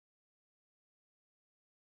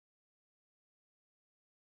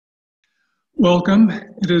Welcome.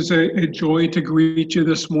 It is a joy to greet you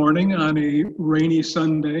this morning on a rainy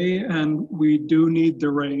Sunday, and we do need the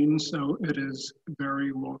rain, so it is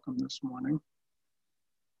very welcome this morning.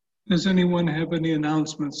 Does anyone have any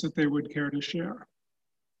announcements that they would care to share?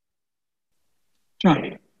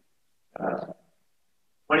 John.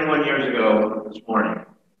 21 years ago this morning,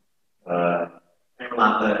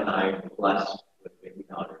 Martha and I were blessed with a baby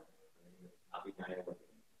daughter. Happy night.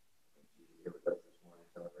 Here with us this morning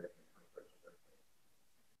celebrating her 21st birthday.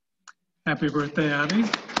 Happy birthday, Abby.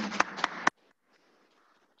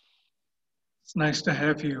 It's nice to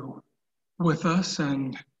have you with us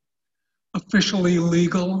and officially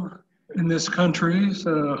legal in this country,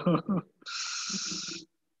 so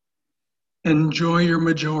enjoy your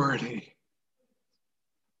majority.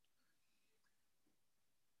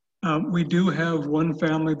 We do have one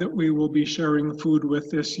family that we will be sharing food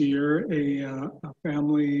with this year, a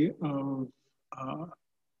family of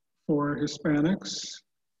 4 Hispanic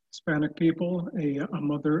people, a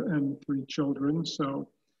mother and 3 children. So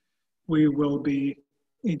we will be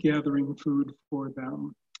gathering food for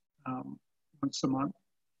them once a month.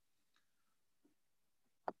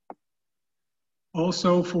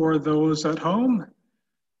 Also, for those at home,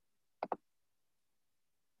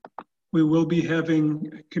 we will be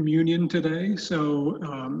having communion today, so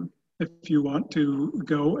if you want to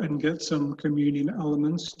go and get some communion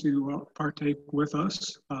elements to partake with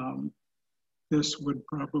us, this would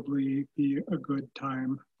probably be a good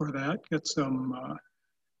time for that. Get some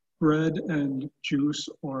bread and juice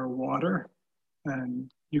or water,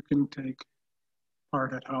 and you can take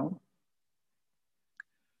part at home.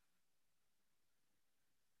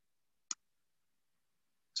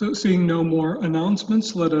 So seeing no more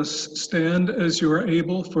announcements, let us stand as you are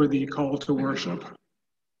able for the call to worship.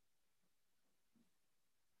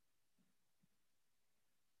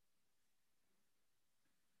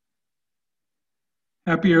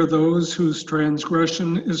 Happy are those whose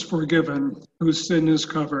transgression is forgiven, whose sin is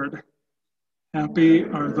covered. Happy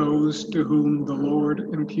are those to whom the Lord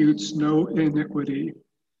imputes no iniquity,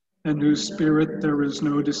 and whose spirit there is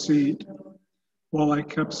no deceit. While I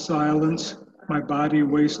kept silence, my body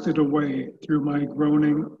wasted away through my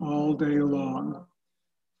groaning all day long.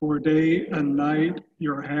 For day and night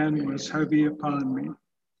your hand was heavy upon me.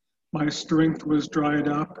 My strength was dried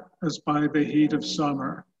up as by the heat of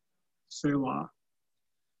summer. Selah.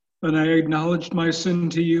 Then I acknowledged my sin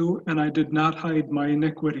to you, and I did not hide my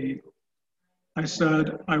iniquity. I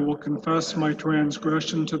said, I will confess my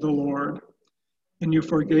transgression to the Lord, and you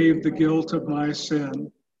forgave the guilt of my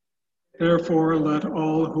sin. Therefore, let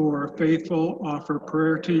all who are faithful offer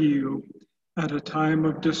prayer to you at a time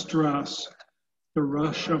of distress. The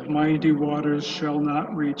rush of mighty waters shall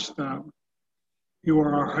not reach them. You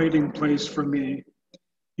are a hiding place for me.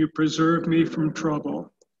 You preserve me from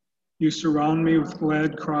trouble. You surround me with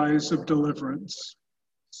glad cries of deliverance.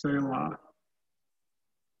 Selah.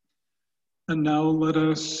 And now let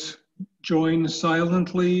us join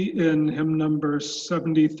silently in hymn number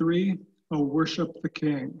 73, O Worship the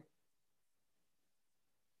King.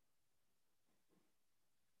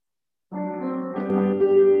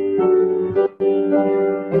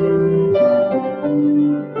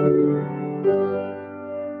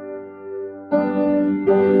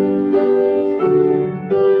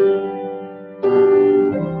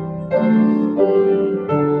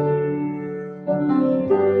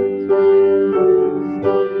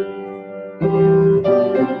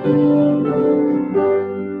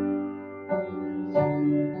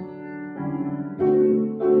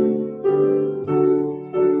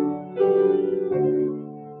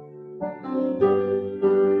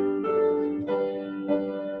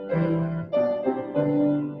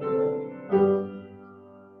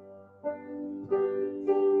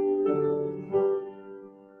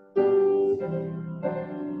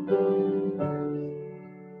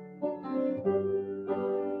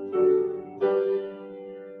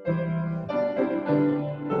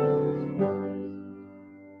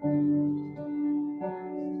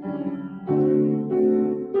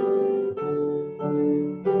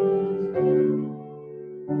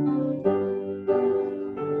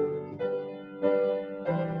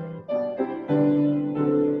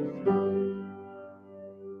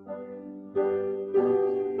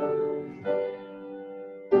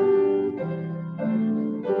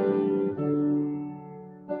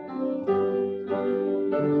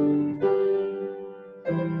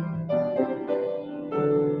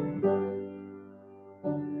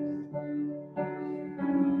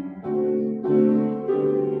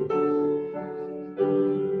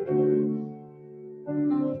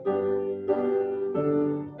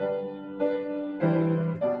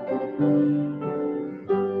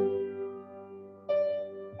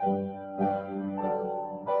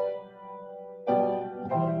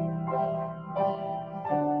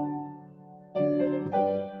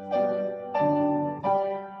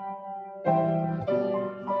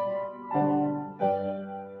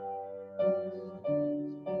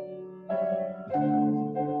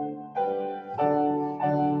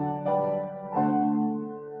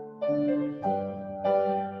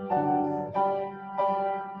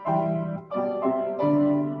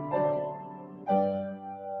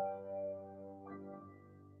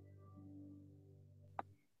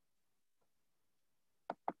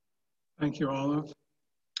 Thank you, Olive.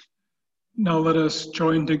 Now let us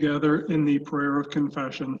join together in the prayer of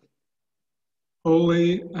confession.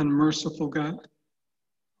 Holy and merciful God,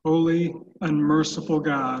 holy and merciful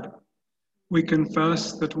God, we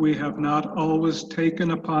confess that we have not always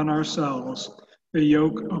taken upon ourselves the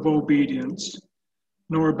yoke of obedience,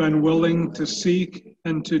 nor been willing to seek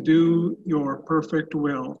and to do your perfect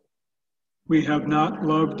will. We have not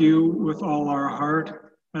loved you with all our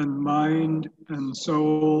heart and mind and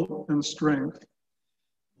soul and strength.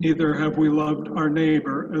 Neither have we loved our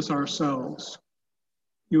neighbor as ourselves.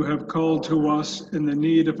 You have called to us in the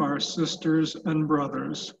need of our sisters and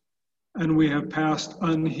brothers, and we have passed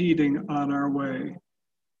unheeding on our way.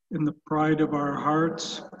 In the pride of our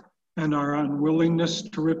hearts and our unwillingness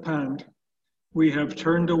to repent, we have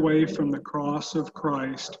turned away from the cross of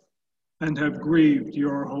Christ and have grieved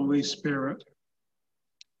your Holy Spirit.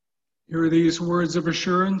 Hear these words of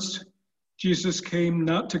assurance. Jesus came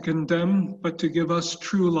not to condemn, but to give us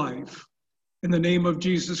true life. In the name of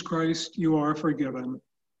Jesus Christ, you are forgiven.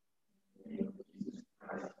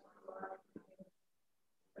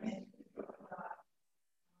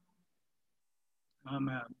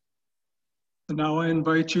 Amen. And now I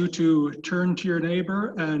invite you to turn to your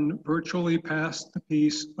neighbor and virtually pass the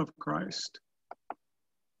peace of Christ.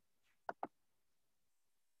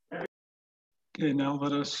 Okay, now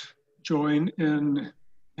let us join in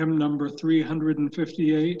hymn number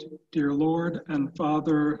 358, Dear Lord and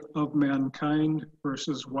Father of Mankind,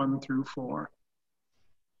 verses 1 through 4.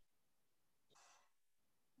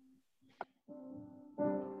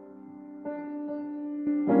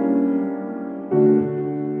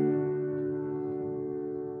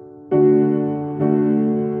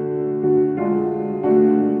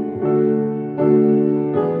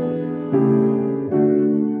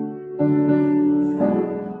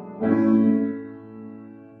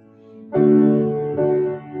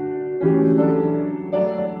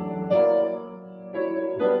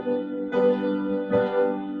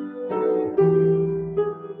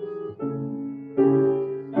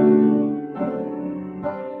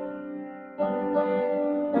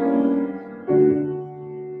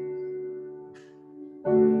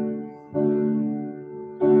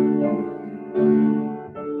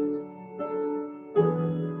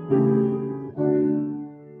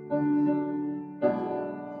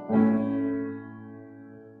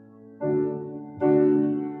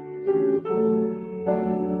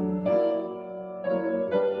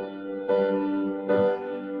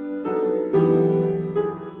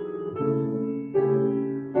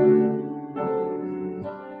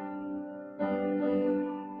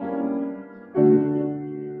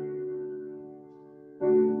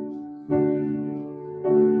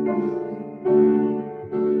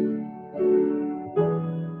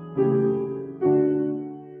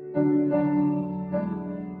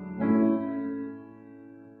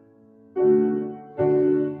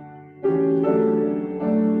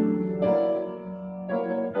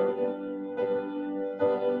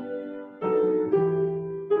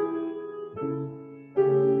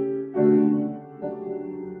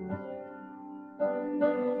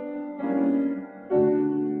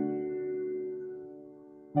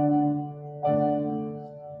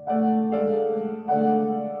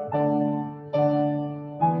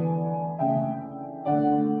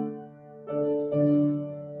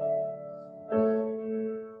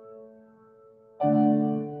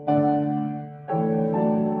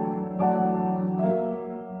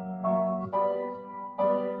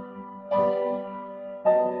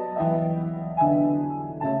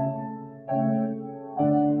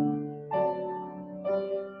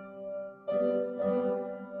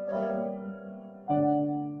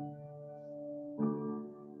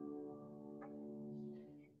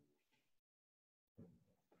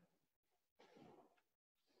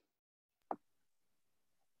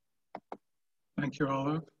 Thank you,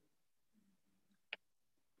 Olive.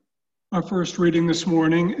 Our first reading this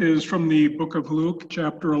morning is from the book of Luke,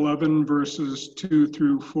 chapter 11, verses 2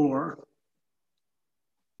 through 4.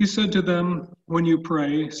 He said to them, when you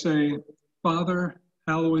pray, say, Father,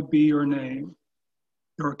 hallowed be your name.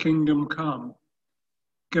 Your kingdom come.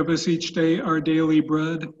 Give us each day our daily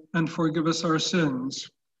bread, and forgive us our sins,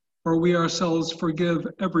 for we ourselves forgive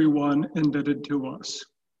everyone indebted to us.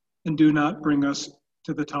 And do not bring us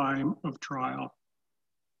to the time of trial.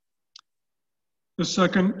 The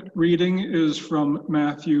second reading is from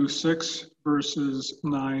Matthew 6, verses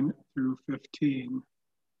 9 through 15.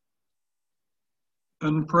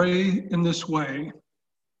 And pray in this way,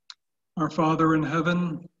 Our Father in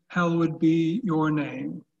heaven, hallowed be your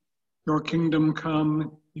name. Your kingdom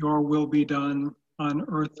come, your will be done, on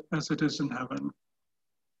earth as it is in heaven.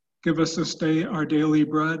 Give us this day our daily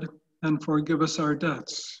bread, and forgive us our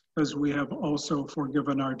debts, as we have also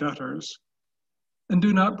forgiven our debtors. And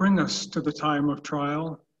do not bring us to the time of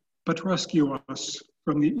trial, but rescue us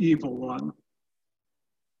from the evil one.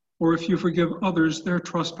 For if you forgive others their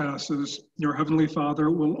trespasses, your heavenly Father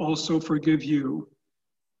will also forgive you.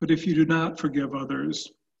 But if you do not forgive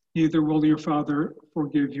others, neither will your Father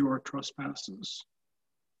forgive your trespasses.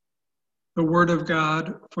 The word of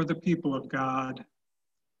God for the people of God.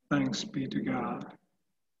 Thanks be to God.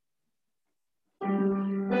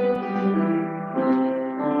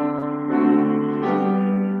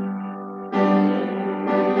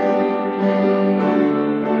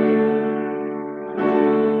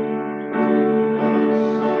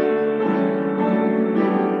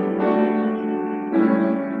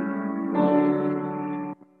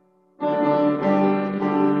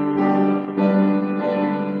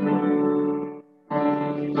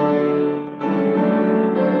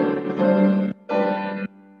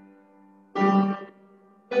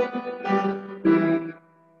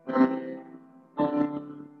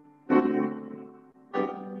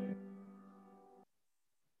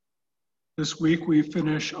 This week we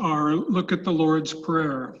finish our look at the Lord's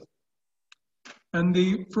Prayer. And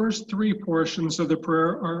the first three portions of the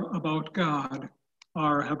prayer are about God,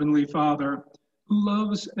 our Heavenly Father, who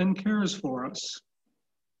loves and cares for us.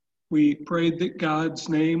 We prayed that God's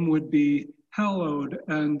name would be hallowed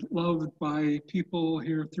and loved by people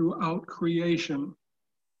here throughout creation.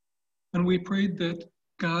 And we prayed that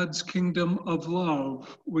God's kingdom of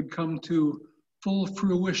love would come to full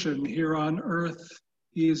fruition here on earth,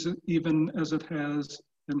 even as it has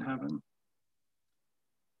in heaven.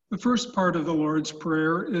 The first part of the Lord's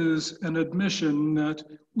Prayer is an admission that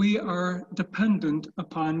we are dependent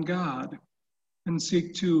upon God and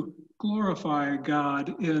seek to glorify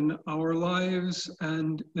God in our lives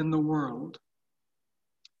and in the world.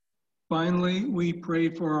 Finally, we pray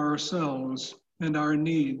for ourselves and our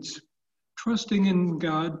needs, trusting in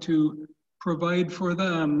God to provide for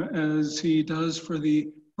them as he does for the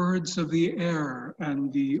birds of the air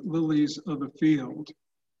and the lilies of the field.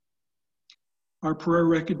 Our prayer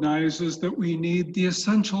recognizes that we need the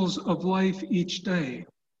essentials of life each day,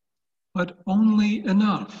 but only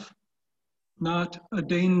enough, not a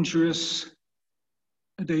dangerously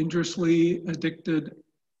addicted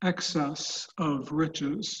excess of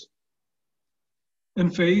riches. In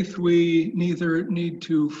faith, we neither need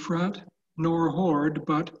to fret nor hoard,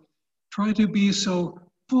 but try to be so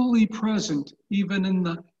fully present, even in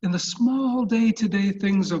the small day-to-day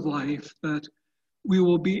things of life, that we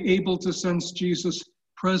will be able to sense Jesus'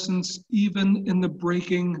 presence even in the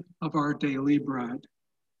breaking of our daily bread,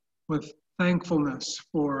 with thankfulness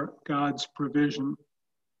for God's provision.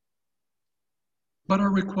 But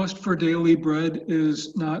our request for daily bread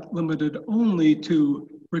is not limited only to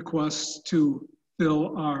requests to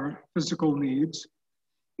fill our physical needs.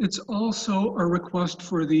 It's also a request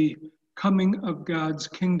for the coming of God's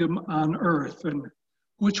kingdom on earth, in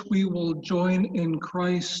which we will join in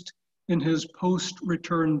Christ in his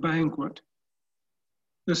post-return banquet.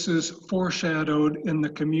 This is foreshadowed in the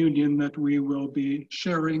communion that we will be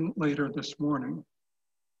sharing later this morning.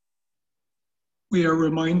 We are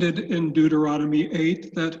reminded in Deuteronomy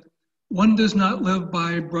 8 that one does not live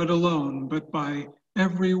by bread alone, but by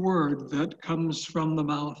every word that comes from the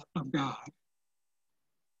mouth of God.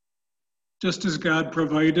 Just as God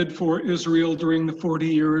provided for Israel during the 40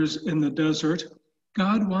 years in the desert,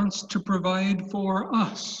 God wants to provide for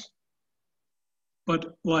us.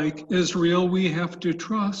 But like Israel, we have to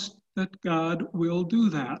trust that God will do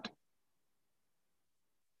that.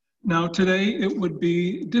 Now, today, it would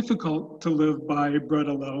be difficult to live by bread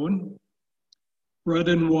alone. Bread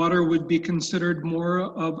and water would be considered more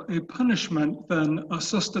of a punishment than a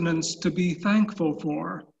sustenance to be thankful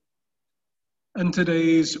for. And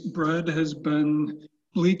today's bread has been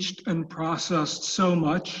bleached and processed so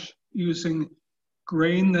much using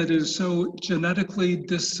grain that is so genetically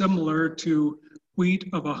dissimilar to wheat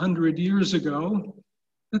of 100 years ago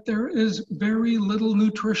that there is very little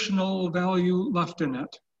nutritional value left in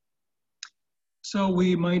it. So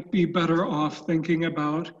we might be better off thinking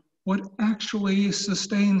about what actually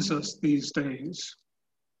sustains us these days.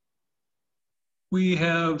 We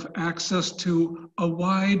have access to a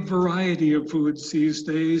wide variety of foods these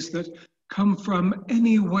days that come from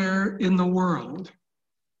anywhere in the world.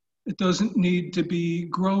 It doesn't need to be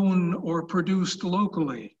grown or produced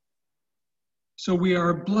locally. So we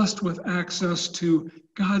are blessed with access to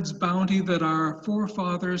God's bounty that our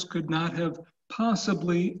forefathers could not have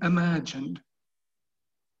possibly imagined.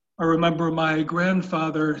 I remember my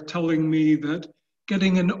grandfather telling me that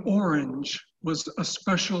getting an orange was a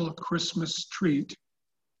special Christmas treat.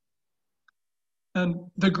 And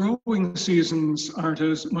the growing seasons aren't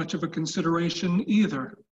as much of a consideration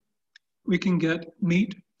either. We can get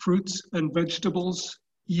meat, fruits, and vegetables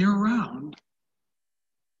year-round.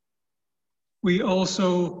 We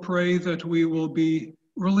also pray that we will be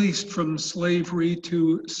released from slavery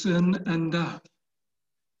to sin and death,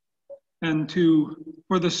 and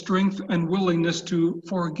for the strength and willingness to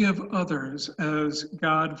forgive others as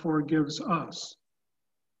God forgives us.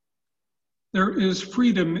 There is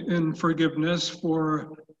freedom in forgiveness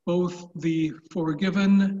for both the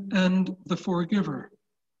forgiven and the forgiver,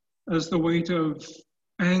 as the weight of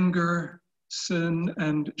anger, sin,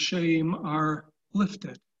 and shame are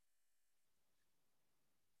lifted.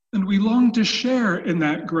 And we long to share in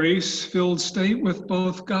that grace-filled state with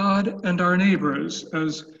both God and our neighbors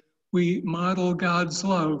as we model God's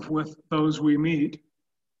love with those we meet.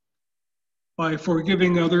 By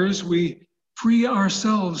forgiving others, we free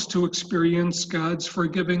ourselves to experience God's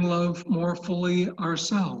forgiving love more fully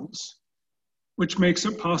ourselves, which makes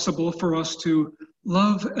it possible for us to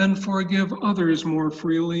love and forgive others more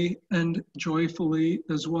freely and joyfully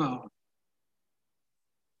as well.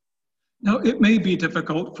 Now, it may be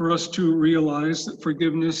difficult for us to realize that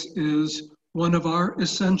forgiveness is one of our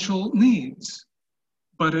essential needs,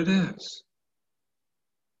 but it is.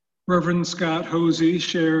 Reverend Scott Hosey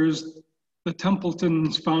shares the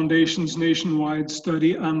Templeton Foundation's nationwide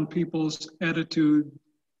study on people's attitude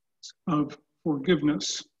of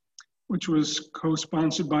forgiveness, which was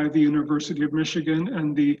co-sponsored by the University of Michigan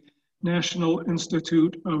and the National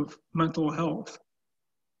Institute of Mental Health.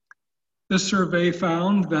 This survey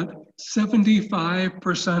found that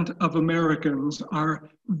 75% of Americans are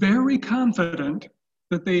very confident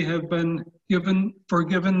that they have been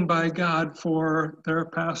forgiven by God for their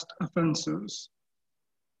past offenses.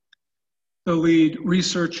 The lead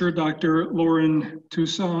researcher, Dr. Lauren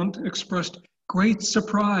Toussaint, expressed great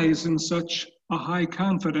surprise in such a high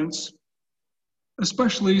confidence,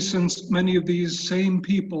 especially since many of these same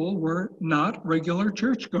people were not regular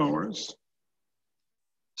churchgoers.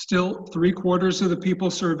 Still, 3/4 of the people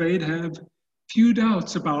surveyed have few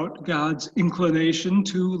doubts about God's inclination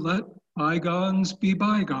to let bygones be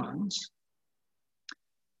bygones.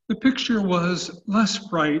 The picture was less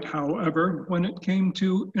bright, however, when it came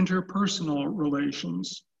to interpersonal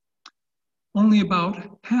relations. Only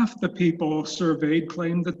about half the people surveyed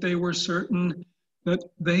claimed that they were certain that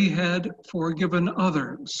they had forgiven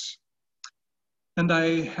others. And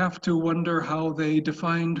I have to wonder how they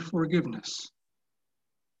defined forgiveness.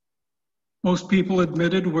 Most people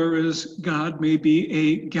admitted, whereas God may be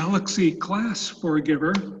a galaxy-class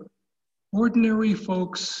forgiver, ordinary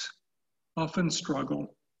folks often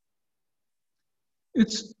struggle.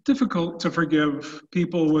 It's difficult to forgive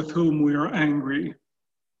people with whom we are angry.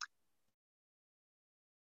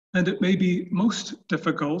 And it may be most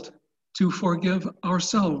difficult to forgive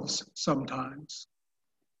ourselves sometimes.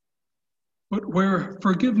 But where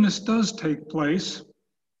forgiveness does take place,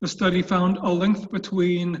 the study found a link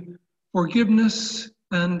between forgiveness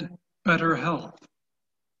and better health.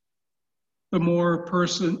 The more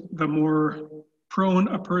prone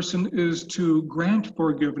a person is to grant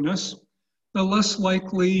forgiveness, the less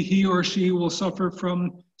likely he or she will suffer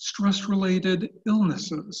from stress-related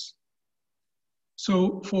illnesses.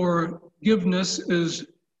 So forgiveness is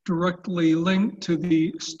directly linked to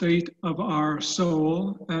the state of our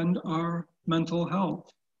soul and our mental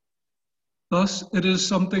health. Thus, it is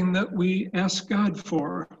something that we ask God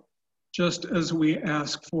for, just as we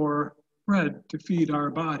ask for bread to feed our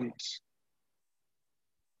bodies.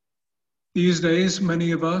 These days,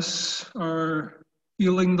 many of us are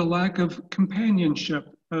feeling the lack of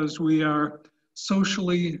companionship as we are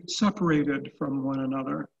socially separated from one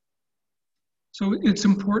another. So it's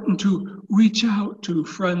important to reach out to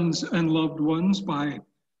friends and loved ones by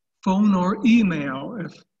phone or email,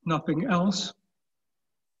 if nothing else.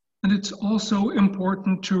 And it's also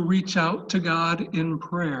important to reach out to God in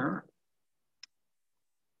prayer.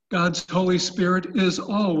 God's Holy Spirit is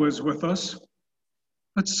always with us,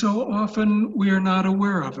 but so often we are not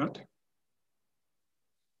aware of it.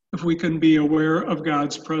 If we can be aware of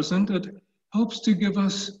God's presence, it helps to give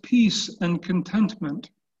us peace and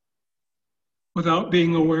contentment. Without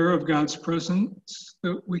being aware of God's presence,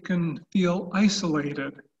 that we can feel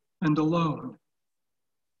isolated and alone.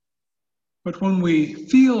 But when we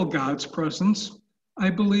feel God's presence, I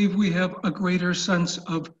believe we have a greater sense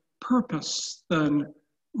of purpose than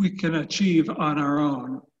we can achieve on our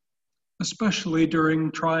own, especially during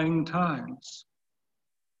trying times.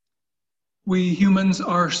 We humans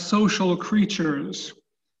are social creatures,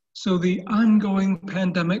 so the ongoing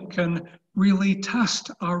pandemic can really test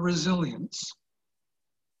our resilience.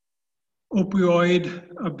 Opioid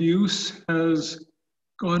abuse has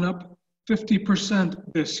gone up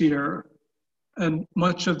 50% this year, and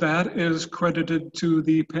much of that is credited to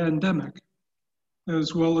the pandemic,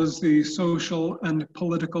 as well as the social and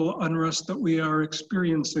political unrest that we are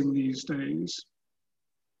experiencing these days.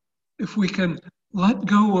 If we can let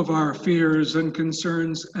go of our fears and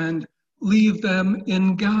concerns and leave them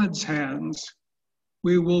in God's hands,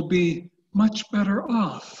 we will be much better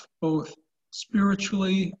off, both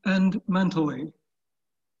spiritually and mentally.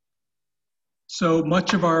 So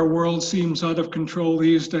much of our world seems out of control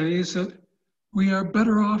these days that we are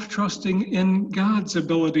better off trusting in God's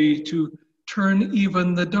ability to turn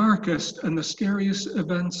even the darkest and the scariest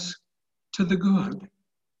events to the good.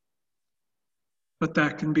 But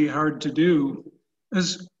that can be hard to do,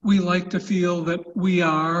 as we like to feel that we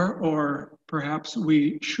are, or perhaps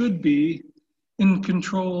we should be, in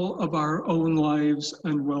control of our own lives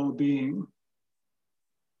and well-being.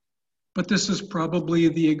 But this is probably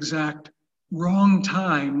the exact wrong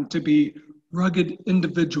time to be rugged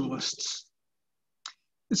individualists.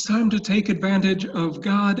 It's time to take advantage of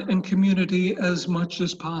God and community as much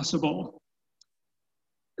as possible.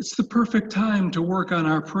 It's the perfect time to work on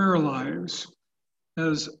our prayer lives,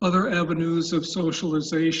 as other avenues of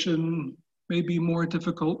socialization may be more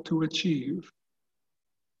difficult to achieve.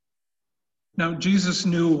 Now, Jesus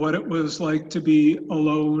knew what it was like to be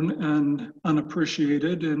alone and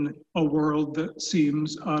unappreciated in a world that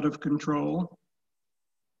seems out of control.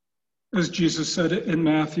 As Jesus said it in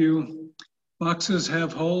Matthew, "Foxes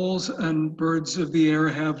have holes and birds of the air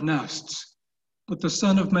have nests, but the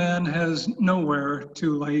Son of Man has nowhere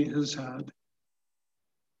to lay his head."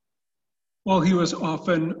 While he was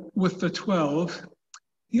often with the 12,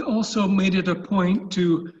 he also made it a point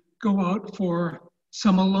to go out for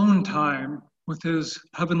some alone time with his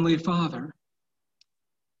Heavenly Father.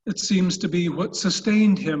 It seems to be what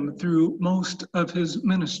sustained him through most of his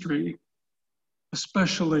ministry,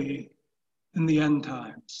 especially in the end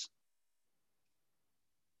times.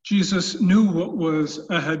 Jesus knew what was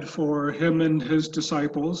ahead for him and his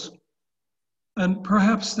disciples, and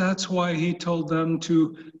perhaps that's why he told them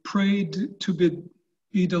to pray to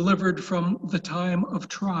be delivered from the time of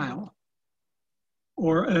trial,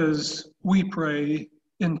 or as we pray,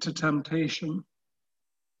 into temptation.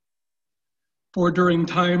 For during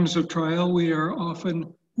times of trial, we are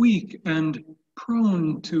often weak and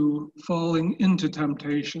prone to falling into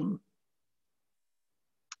temptation.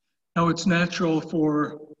 Now, it's natural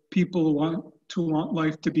for people to want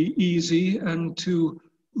life to be easy and to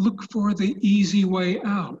look for the easy way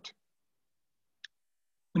out.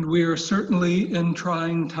 And we are certainly in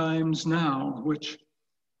trying times now, which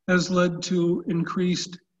has led to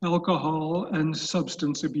increased alcohol and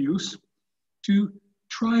substance abuse, to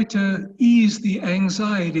try to ease the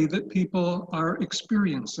anxiety that people are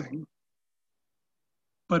experiencing.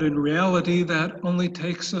 But in reality, that only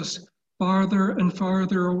takes us farther and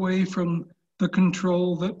farther away from the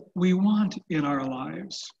control that we want in our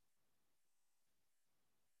lives.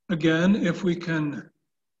 Again, if we can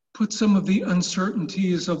put some of the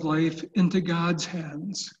uncertainties of life into God's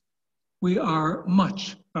hands, we are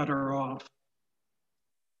much better off.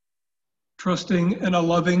 Trusting in a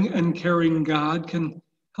loving and caring God can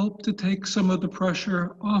help to take some of the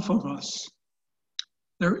pressure off of us.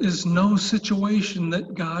 There is no situation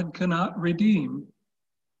that God cannot redeem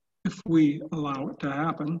if we allow it to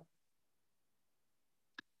happen.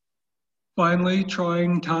 Finally,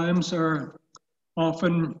 trying times are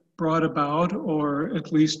often brought about, or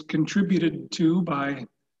at least contributed to, by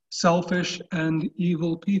selfish and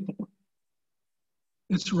evil people.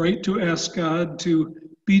 It's right to ask God to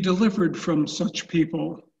be delivered from such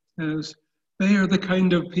people, as they are the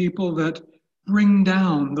kind of people that bring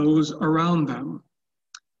down those around them.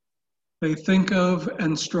 They think of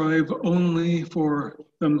and strive only for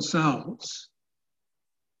themselves.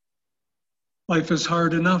 Life is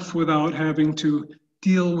hard enough without having to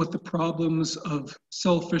deal with the problems of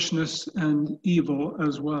selfishness and evil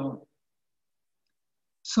as well.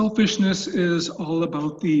 Selfishness is all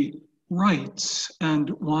about the rights and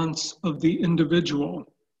wants of the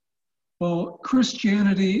individual, while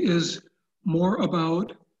Christianity is more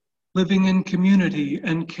about living in community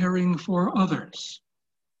and caring for others.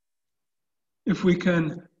 If we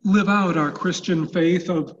can live out our Christian faith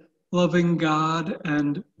of loving God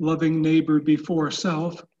and loving neighbor before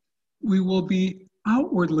self, we will be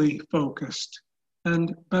outwardly focused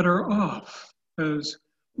and better off, as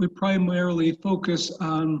we primarily focus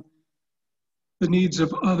on the needs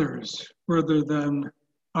of others rather than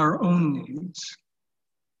our own needs.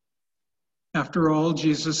 After all,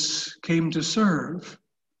 Jesus came to serve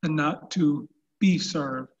and not to be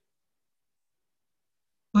served.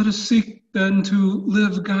 Let us seek then to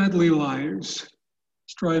live godly lives,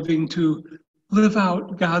 striving to live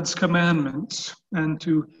out God's commandments and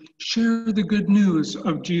to share the good news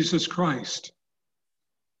of Jesus Christ.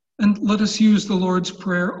 And let us use the Lord's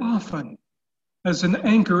Prayer often as an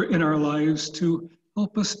anchor in our lives to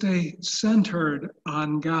help us stay centered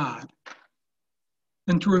on God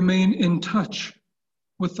and to remain in touch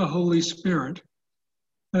with the Holy Spirit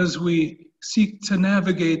as we seek to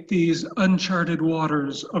navigate these uncharted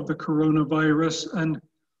waters of the coronavirus and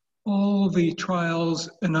all the trials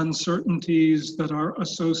and uncertainties that are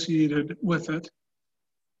associated with it,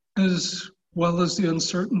 as well as the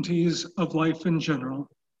uncertainties of life in general.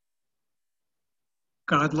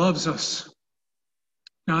 God loves us,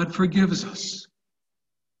 God forgives us,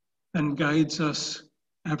 and guides us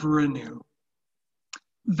ever anew.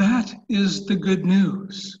 That is the good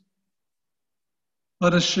news.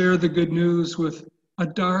 Let us share the good news with a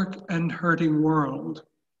dark and hurting world.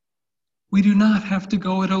 We do not have to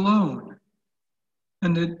go it alone,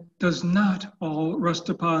 and it does not all rest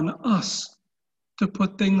upon us to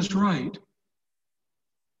put things right.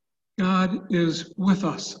 God is with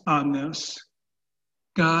us on this.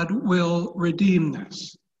 God will redeem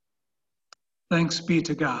this. Thanks be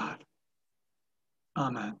to God.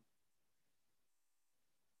 Amen.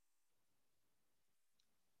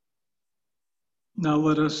 Now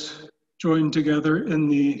let us join together in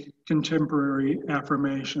the contemporary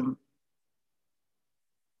affirmation.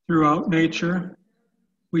 Throughout nature,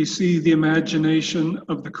 we see the imagination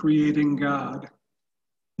of the creating God.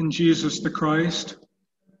 In Jesus the Christ,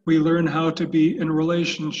 we learn how to be in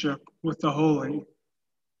relationship with the holy.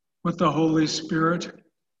 With the Holy Spirit,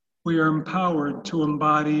 we are empowered to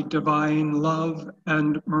embody divine love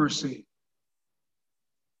and mercy.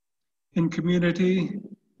 In community,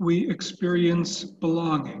 we experience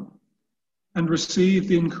belonging and receive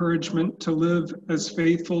the encouragement to live as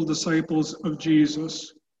faithful disciples of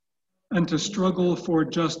Jesus and to struggle for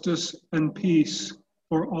justice and peace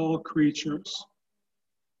for all creatures.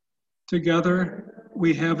 Together,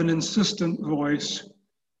 we have an insistent voice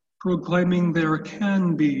proclaiming there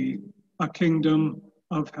can be a kingdom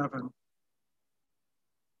of heaven.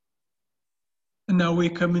 And now we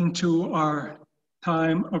come into our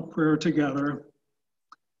time of prayer together.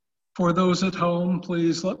 For those at home,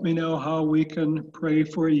 please let me know how we can pray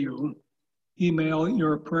for you. Email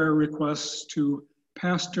your prayer requests to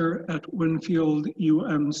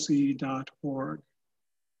pastor@winfieldumc.org.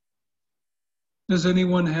 Does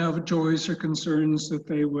anyone have joys or concerns that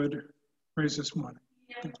they would raise this morning?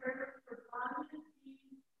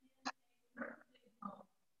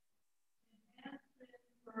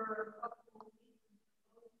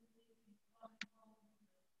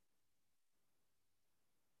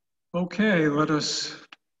 Okay, let us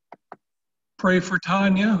pray for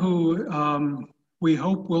Tanya, who we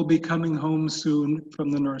hope will be coming home soon from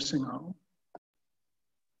the nursing home.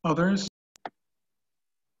 Others?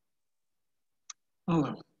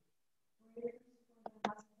 Olive.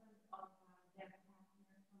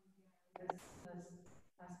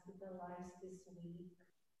 Hospitalized this week.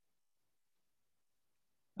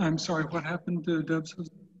 I'm sorry, what happened to Deb's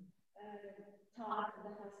husband? Todd, the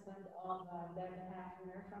husband of Deb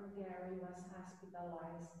Hafner from Gary, was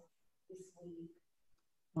hospitalized this week.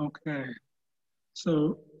 Okay,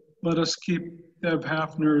 so let us keep Deb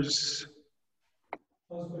Hafner's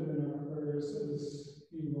husband in our prayers as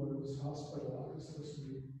he was hospitalized this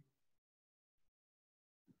week.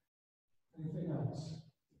 Anything else?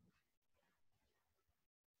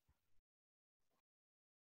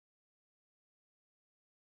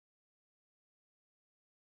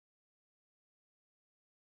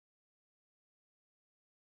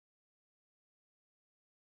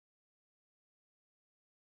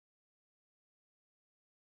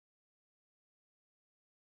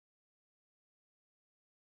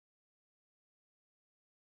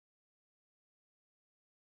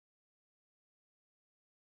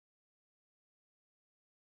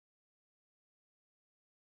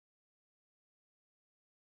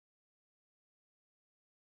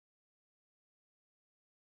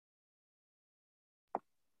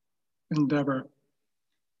 endeavor.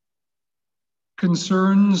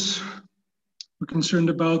 Concerns, we're concerned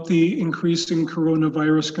about the increasing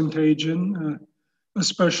coronavirus contagion,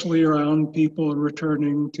 especially around people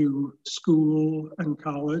returning to school and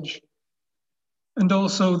college. And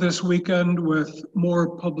also this weekend with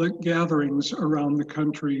more public gatherings around the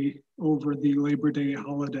country over the Labor Day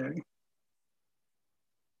holiday.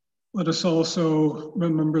 Let us also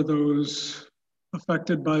remember those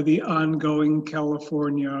affected by the ongoing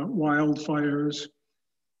California wildfires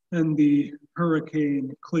and the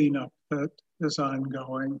hurricane cleanup that is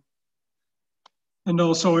ongoing. And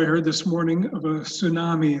also I heard this morning of a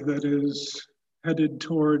tsunami that is headed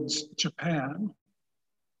towards Japan.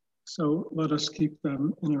 So let us keep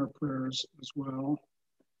them in our prayers as well,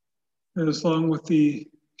 as long with the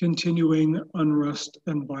continuing unrest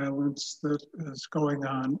and violence that is going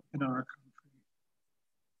on in our country.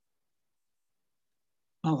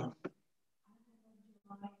 Olive.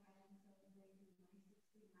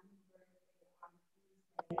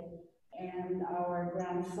 And our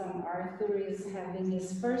grandson Arthur is having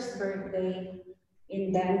his first birthday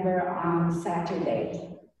in Denver on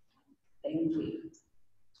Saturday. Thank you.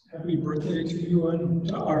 Happy birthday to you and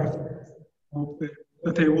to Arthur. Hope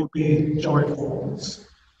that they will be joyful.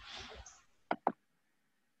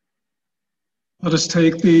 Let us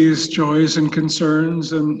take these joys and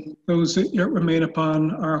concerns and those that yet remain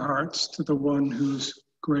upon our hearts to the one whose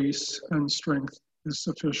grace and strength is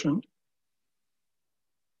sufficient.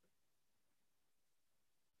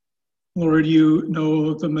 Lord, you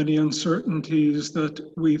know the many uncertainties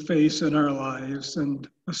that we face in our lives, and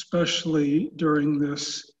especially during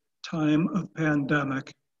this time of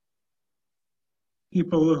pandemic.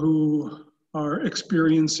 People who are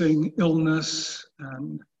experiencing illness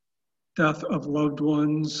and death of loved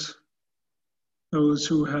ones, those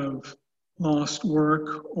who have lost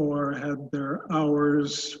work or had their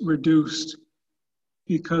hours reduced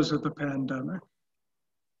because of the pandemic.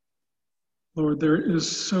 Lord, there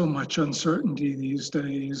is so much uncertainty these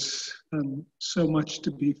days and so much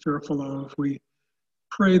to be fearful of. We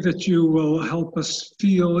pray that you will help us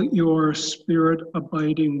feel your Spirit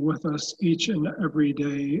abiding with us each and every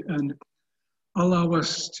day and allow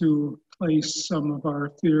us to place some of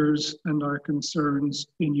our fears and our concerns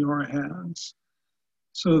in your hands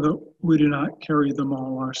so that we do not carry them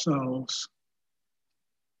all ourselves.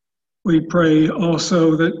 We pray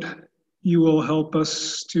also that you will help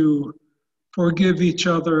us to forgive each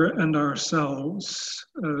other and ourselves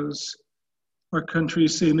as our country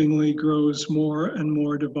seemingly grows more and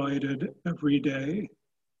more divided every day.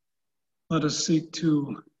 Let us seek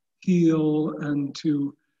to heal and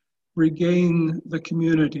to regain the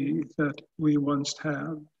community that we once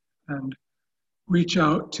had and reach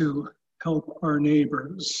out to help our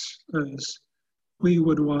neighbors as we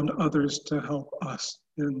would want others to help us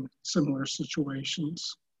in similar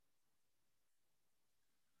situations.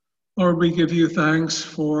 Lord, we give you thanks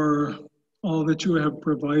for all that you have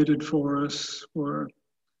provided for us, for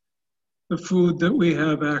the food that we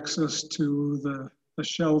have access to, the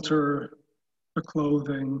shelter, the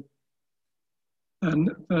clothing,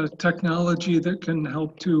 and the technology that can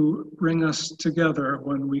help to bring us together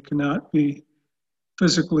when we cannot be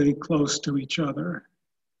physically close to each other.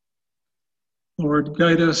 Lord,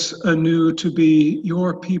 guide us anew to be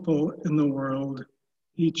your people in the world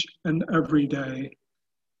each and every day.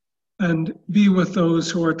 And be with those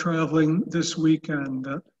who are traveling this weekend,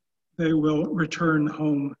 that they will return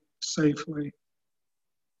home safely.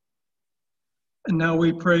 And now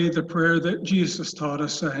we pray the prayer that Jesus taught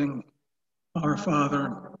us, saying, Our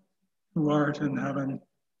Father, who art in heaven,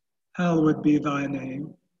 hallowed be thy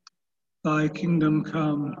name. Thy kingdom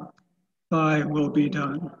come, thy will be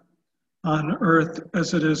done, on earth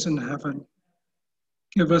as it is in heaven.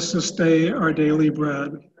 Give us this day our daily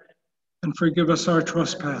bread, and forgive us our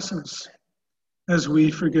trespasses, as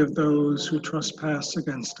we forgive those who trespass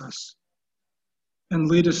against us. And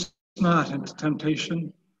lead us not into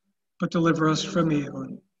temptation, but deliver us from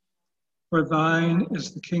evil. For thine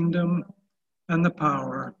is the kingdom, and the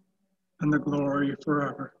power, and the glory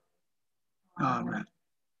forever. Amen.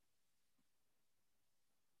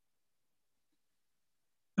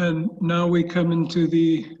 And now we come into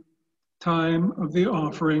the time of the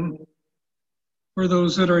offering. For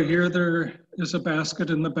those that are here, there is a basket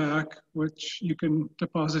in the back, which you can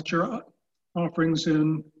deposit your offerings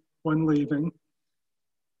in when leaving.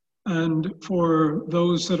 And for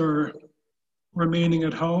those that are remaining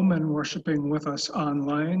at home and worshiping with us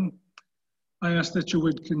online, I ask that you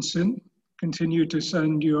would continue to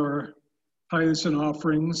send your tithes and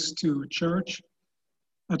offerings to church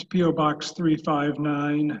at P.O. Box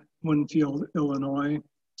 359, Winfield, Illinois,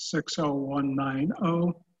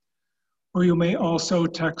 60190. Or you may also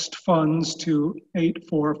text funds to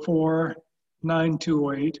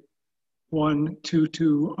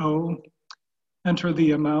 844-928-1220. Enter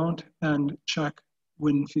the amount and check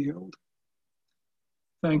Winfield.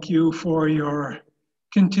 Thank you for your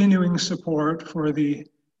continuing support for the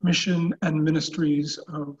mission and ministries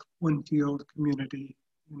of Winfield Community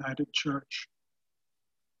United Church.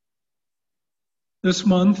 This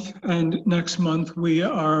month and next month, we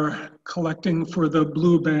are collecting for the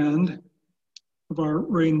Blue Band of our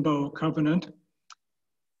Rainbow Covenant.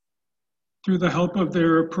 Through the help of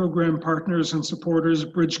their program partners and supporters,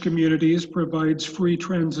 Bridge Communities provides free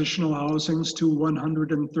transitional housings to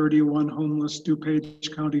 131 homeless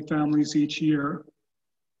DuPage County families each year.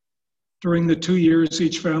 During the 2 years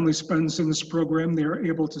each family spends in this program, they are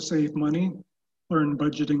able to save money, learn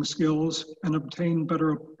budgeting skills, and obtain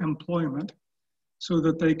better employment so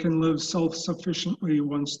that they can live self-sufficiently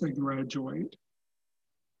once they graduate.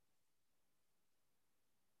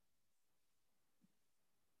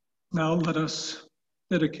 Now let us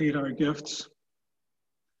dedicate our gifts.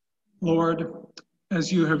 Lord,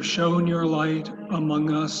 as you have shown your light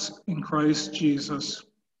among us in Christ Jesus,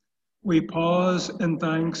 we pause in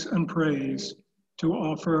thanks and praise to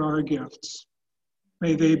offer our gifts.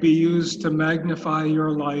 May they be used to magnify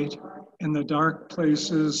your light in the dark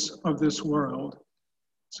places of this world,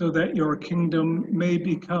 so that your kingdom may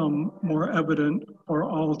become more evident for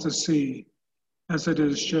all to see as it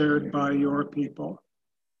is shared by your people.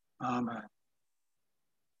 Amen.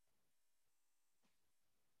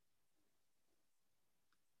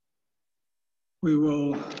 We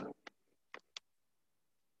will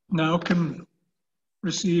now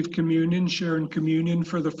receive communion, share in communion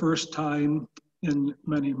for the first time in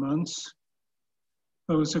many months.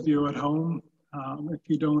 Those of you at home, if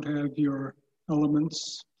you don't have your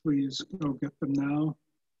elements, please go get them now.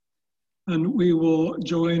 And we will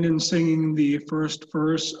join in singing the first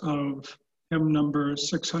verse of hymn number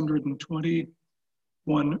 620,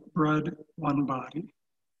 One Bread, One Body.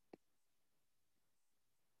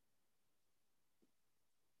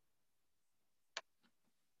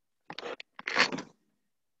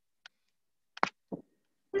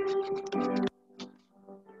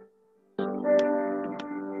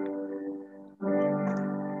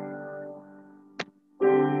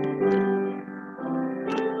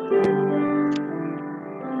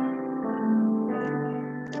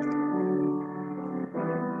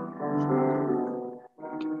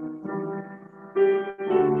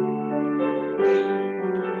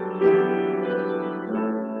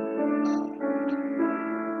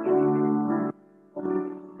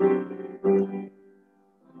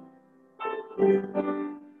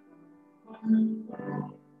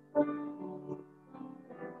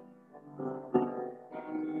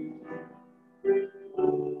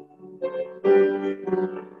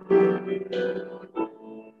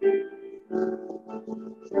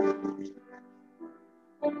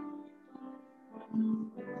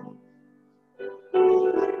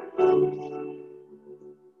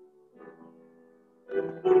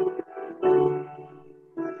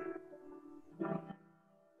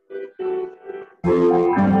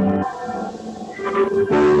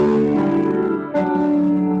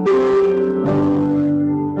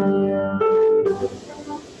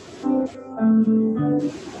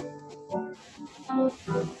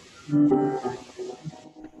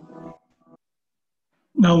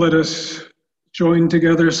 Now let us join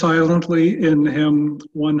together silently in hymn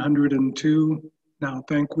 102. Now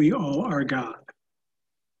thank we all our God.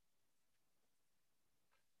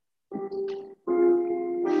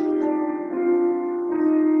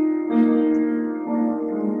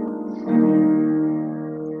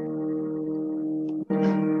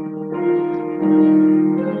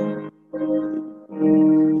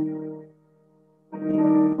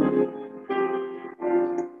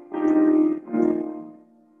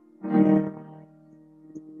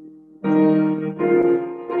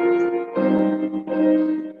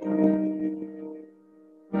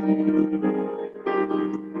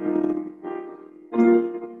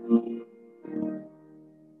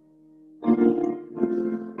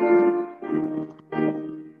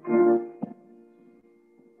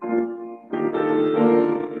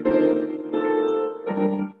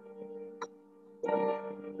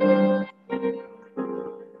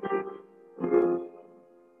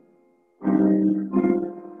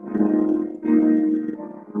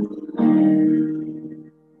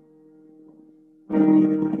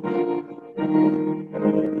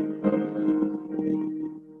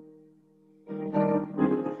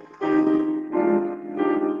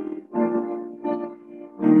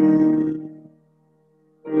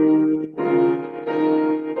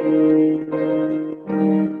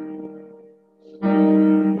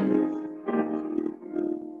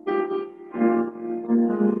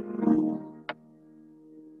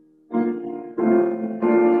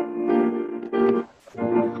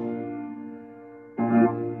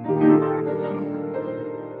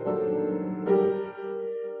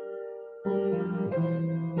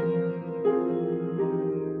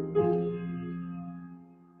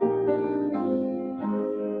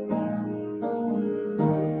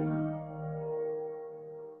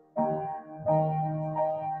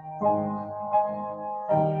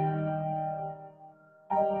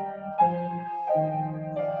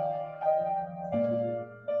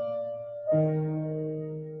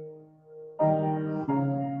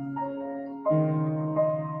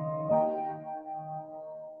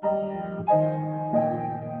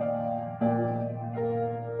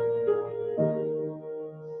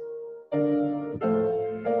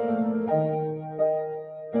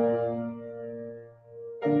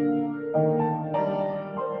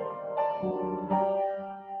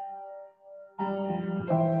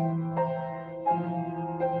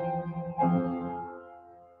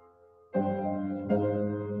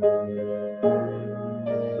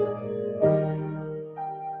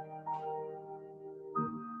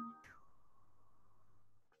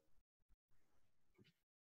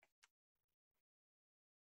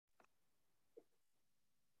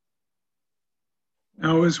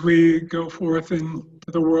 Now, as we go forth into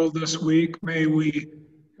the world this week, may we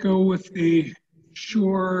go with the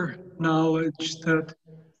sure knowledge that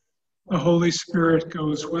the Holy Spirit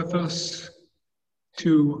goes with us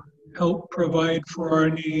to help provide for our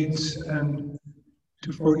needs and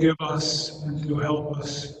to forgive us and to help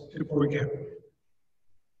us to forgive.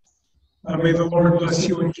 May the Lord bless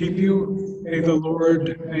you and keep you. May the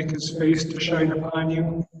Lord make his face to shine upon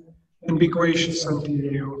you and be gracious unto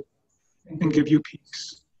you and give you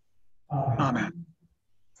peace. Amen.